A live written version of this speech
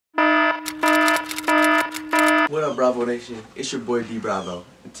What up, Bravo Nation? It's your boy D Bravo,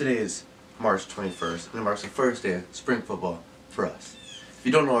 and today is March 21st, and it marks the first day of spring football for us. If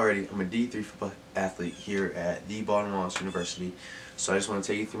you don't know already, I'm a D3 football athlete here at the Baldwin Wallace University, so I just want to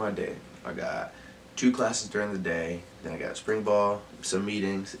take you through my day. I got 2 classes during the day, then I got spring ball, some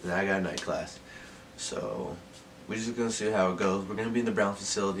meetings, and then I got a night class. So we're just going to see how it goes. We're going to be in the Brown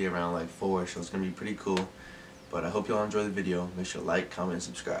facility around like 4, so it's going to be pretty cool. But I hope y'all enjoy the video. Make sure to like, comment, and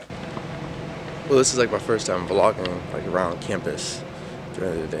subscribe. Well, this is like my first time vlogging like around campus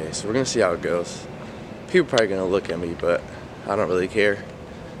during the day, so we're gonna see how it goes. People are probably gonna look at me, but I don't really care.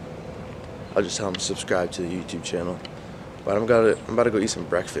 I'll just tell them to subscribe to the YouTube channel. But I'm about to go eat some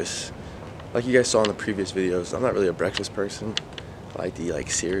breakfast. Like you guys saw in the previous videos, I'm not really a breakfast person. I like to eat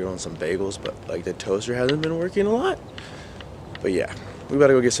like cereal and some bagels, but like the toaster hasn't been working a lot. But yeah, we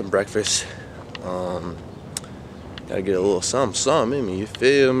gotta go get some breakfast. Gotta get a little something in me, you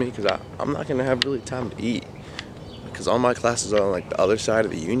feel me? Because I'm not gonna have really time to eat. Because all my classes are on like the other side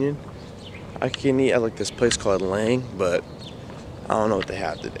of the Union. I can eat at like this place called Lang, but I don't know what they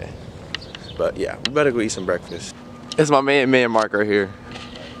have today. But yeah, we better go eat some breakfast. It's my man Mark right here.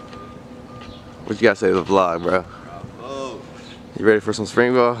 What you gotta say to the vlog, bro? Oh. You ready for some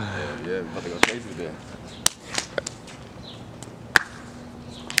spring ball? Yeah, we're about to go crazy today.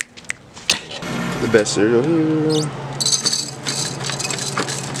 The best cereal here.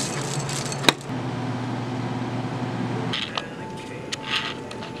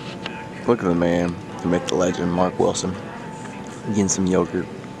 Look at the man, the myth, the legend, Mark Wilson. Getting some yogurt.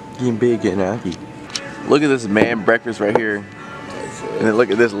 Getting big, getting happy. Look at this man breakfast right here. And then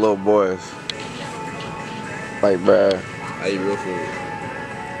look at this little boys. Like, bruh. I eat real food.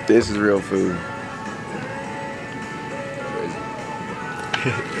 This is real food.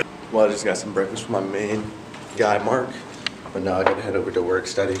 Crazy. Well, I just got some breakfast with my main guy, Mark. But now I gotta head over to work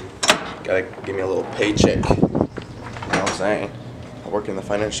study. Gotta give me a little paycheck. You know what I'm saying? I work in the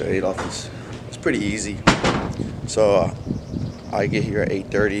financial aid office. It's pretty easy. So I get here at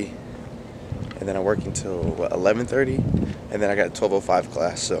 8:30, and then I work until what, 11:30, and then I got a 12:05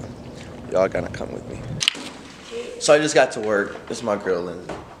 class. So y'all gotta come with me. So I just got to work. This is my girl,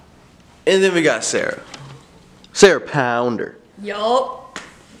 Lindsay. And then we got Sarah. Sarah Pounder. Yup.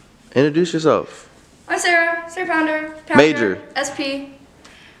 Introduce yourself. I'm Sarah. Sarah Pounder. Major. SP.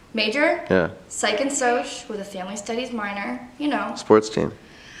 Major. Yeah. Psych and Soc with a family studies minor. You know. Sports team.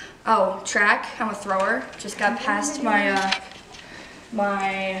 Oh, track. I'm a thrower. Just got past my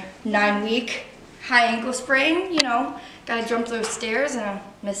my 9-week high ankle sprain. You know. Gotta jump those stairs and I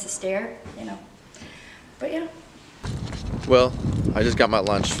missed the stair. You know. But yeah. Well, I just got my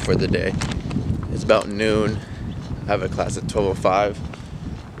lunch for the day. It's about noon. I have a class at 12:05.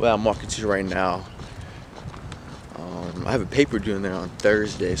 Well, I'm walking to right now. I have a paper due in there on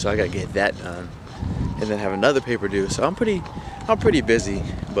Thursday, so I gotta get that done, and then have another paper due. So I'm pretty busy,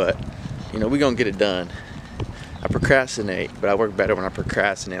 but you know we gonna get it done. I procrastinate, but I work better when I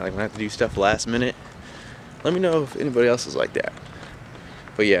procrastinate. Like when I have to do stuff last minute. Let me know if anybody else is like that.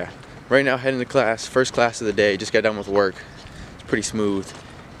 But yeah, right now heading to class. First class of the day. Just got done with work. It's pretty smooth.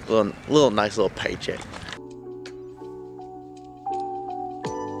 Little nice little paycheck.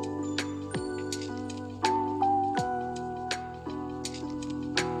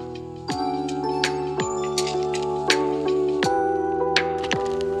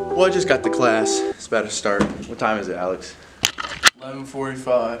 Well, I just got to class. It's about to start. What time is it, Alex?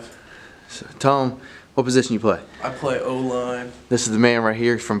 11:45. So, tell them what position you play. I play O-line. This is the man right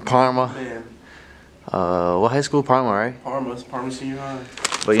here from Parma. Man, What high school? Parma, right? Parma Senior High.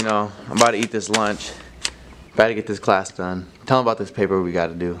 But you know, I'm about to eat this lunch. About to get this class done. Tell them about this paper we got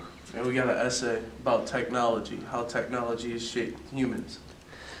to do. And we got an essay about technology, how technology has shaped humans.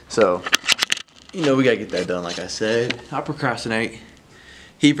 So, you know, we got to get that done, like I said. I procrastinate.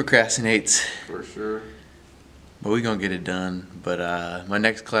 He procrastinates. For sure. But we gonna get it done. But my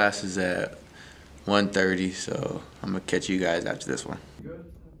next class is at 1:30, so I'm gonna catch you guys after this one. Good. I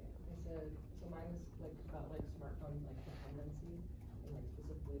said, so mine is like about like smartphone like dependency and like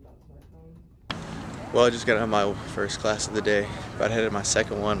specifically about smartphones. Well, I just got on my first class of the day. About to head to my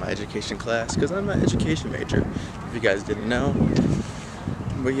second one, my education class, because I'm an education major, if you guys didn't know.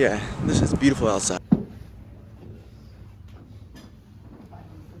 But yeah, this is beautiful outside.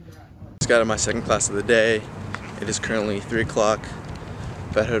 Just got on my second class of the day. It is currently 3 o'clock.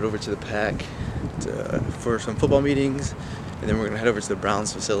 About to head over to the PAC for some football meetings, and then we're gonna head over to the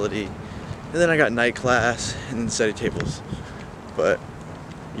Browns facility. And then I got night class and then study tables. But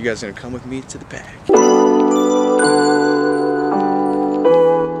you guys are gonna come with me to the PAC.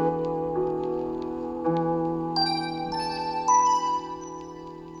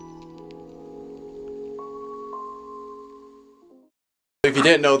 if you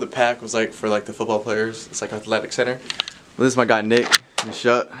didn't know, the pack was like for like the football players. It's like athletic center. Well, this is my guy Nick. He's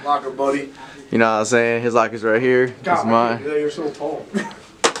shut. Locker, buddy. You know what I'm saying? His locker's right here. This is mine. Yeah, you're so tall.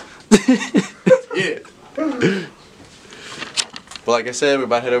 Yeah. Well, like I said, we're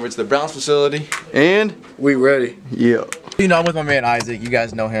about to head over to the Browns facility. And We ready. yeah. You know, I'm with my man Isaac. You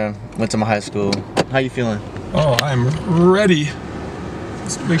guys know him. Went to my high school. How you feeling? Oh, I'm ready.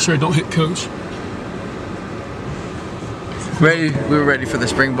 Let's make sure I don't hit coach. Ready. We were ready for the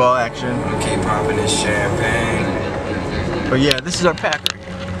spring ball action. Keep popping this champagne. But yeah, this is our pack right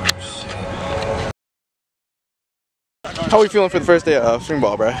here. How are we feeling for the first day of spring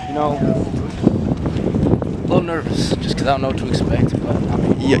ball, bruh? You know, a little nervous just because I don't know what to expect. But I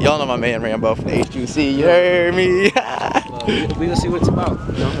mean, Y'all know my man Rambo from the HQC. You heard me? we gonna see what it's about.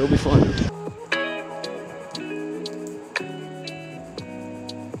 You know, it'll be fun.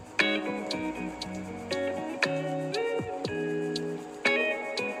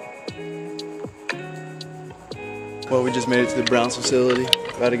 Well, we just made it to the Browns facility.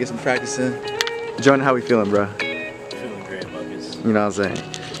 About to get some practice in. Jordan, how we feeling, bro? Feeling great, Buckets. You know what I'm saying?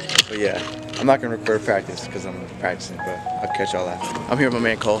 But yeah, I'm not gonna record practice because I'm practicing, but I'll catch y'all after. I'm here with my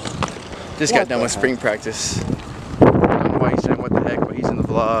man Cole. Just got done with spring practice. I don't know why he's saying what the heck, but he's in the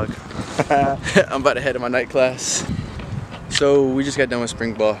vlog. I'm about to head to my night class. So we just got done with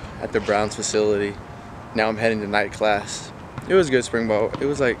spring ball at the Browns facility. Now I'm heading to night class. It was good spring ball. It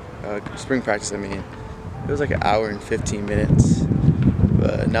was like spring practice, I mean. It was like an hour and 15 minutes.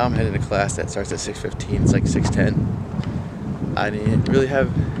 But now I'm heading to class that starts at 6:15. It's like 6:10. I didn't really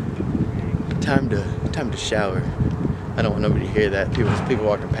have time to shower. I don't want nobody to hear that. People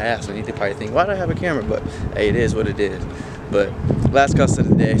walking past and they probably think, why do I have a camera? But hey, it is what it is. But last class of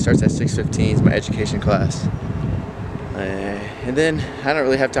the day starts at 6:15. It's my education class. And then I don't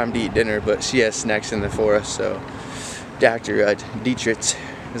really have time to eat dinner, but she has snacks in there for us. So Dr. Dietrich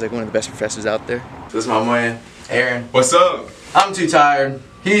is like one of the best professors out there. This is my man, Aaron. What's up? I'm too tired.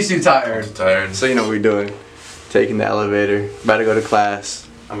 He's too tired. Tired. So you know what we're doing. Taking the elevator. About to go to class.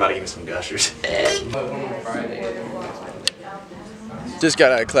 I'm about to give me some gushers. Just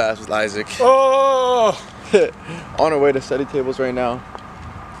got out of class with Isaac. Oh! On our way to study tables right now.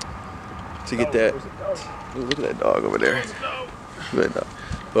 To get that. Ooh, look at that dog over there. Look at that dog.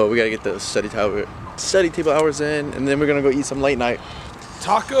 But we gotta get the study table hours in, and then we're gonna go eat some late night.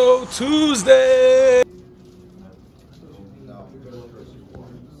 Taco Tuesday!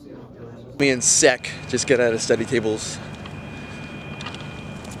 Me and Sec just got out of study tables.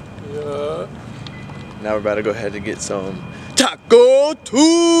 Yeah. Now we're about to go ahead and get some Taco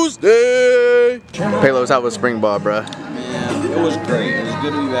Tuesday! Palos, how was spring ball, bruh? Man, it was great. It was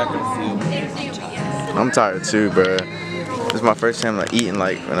good to be back on the field. I'm tired too, bruh. This is my first time like eating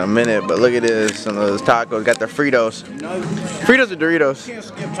like in a minute, but look at this. Some of those tacos. Got the Fritos. Fritos or Doritos? You can't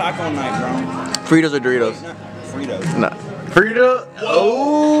skip taco night, bro. Fritos or Doritos? Fritos. Nah. Frito?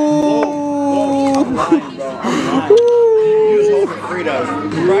 Oh! I'm lying, bro. I'm lying. You was holding Fritos.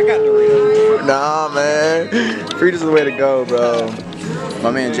 Bro, I got Doritos. Nah, man. Fritos is the way to go, bro.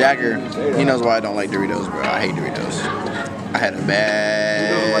 My man Jagger, he knows why I don't like Doritos, bro. I hate Doritos. I had a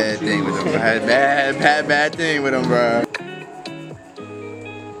bad thing with them. I had a bad thing with them, bro.